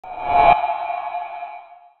So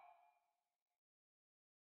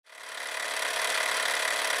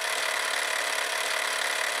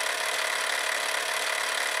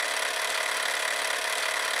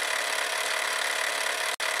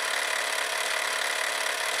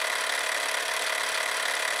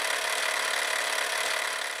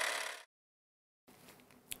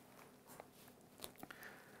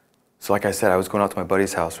like I said, I was going out to my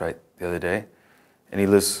buddy's house, right, the other day, and he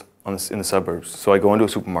lives in the suburbs. So I go into a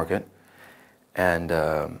supermarket, and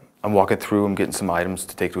I'm walking through, I'm getting some items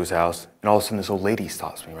to take to his house, and all of a sudden this old lady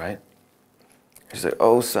stops me, right? She's like,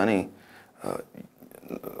 "Oh, Sonny,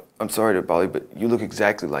 I'm sorry to bother you, but you look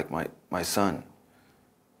exactly like my son.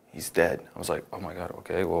 He's dead." I was like, "Oh my God,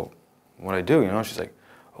 okay, well, what'd I do, you know?" She's like,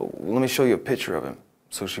 "Oh, well, let me show you a picture of him."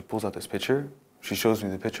 So she pulls out this picture, she shows me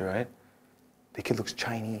the picture, right? The kid looks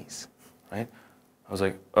Chinese, right? I was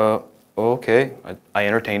like, oh, okay. I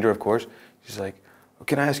entertained her, of course. She's like, "Oh,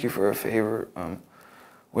 can I ask you for a favor?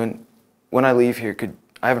 When I leave here,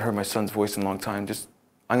 I haven't heard my son's voice in a long time.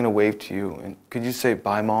 I'm gonna wave to you, and could you say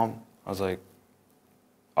bye, Mom?" I was like,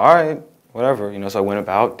 all right, whatever. You know, so I went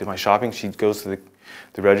about, did my shopping. She goes to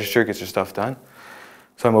the register, gets her stuff done.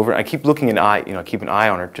 So I'm over, and I keep looking keep an eye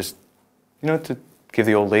on her, just, to give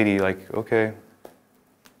the old lady, like, okay,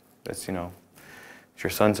 that's, it's your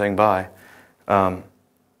son saying bye.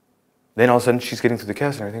 Then all of a sudden she's getting through the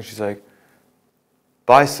cast and everything. She's like,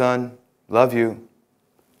 "Bye, son. Love you."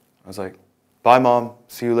 I was like, "Bye, Mom.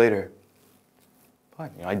 See you later."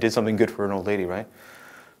 Fine. I did something good for an old lady, right?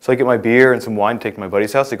 So I get my beer and some wine to take to my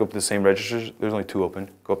buddy's house. They go up to the same registers. There's only 2 open.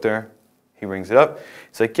 Go up there. He rings it up.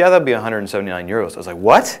 He's like, "Yeah, that'd be 179 euros. I was like,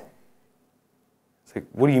 "What?" He's like,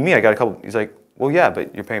 "What do you mean? I got a couple." He's like, "Well, yeah,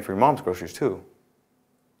 but you're paying for your mom's groceries too."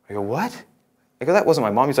 I go, "What?" I go, "That wasn't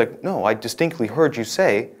my mom." He's like, "No, I distinctly heard you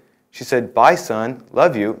say," she said, "Bye, son,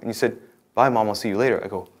 love you." And you said, "Bye, Mom, I'll see you later." I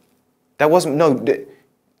go, "That wasn't, no."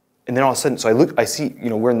 And then all of a sudden, so I see,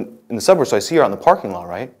 we're in the suburbs, so I see her out in the parking lot,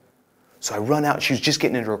 right? So I run out, she was just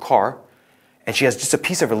getting into her car, and she has just a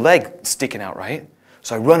piece of her leg sticking out, right?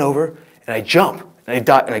 So I run over, and I jump, and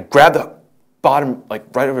I grab the bottom, like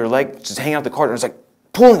right over her leg, just hanging out the car, and it's like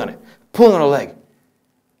pulling on her leg.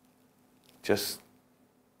 Just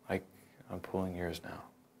like I'm pulling yours now.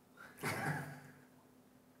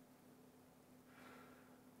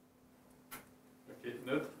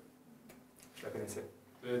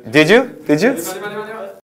 Did you? Did you?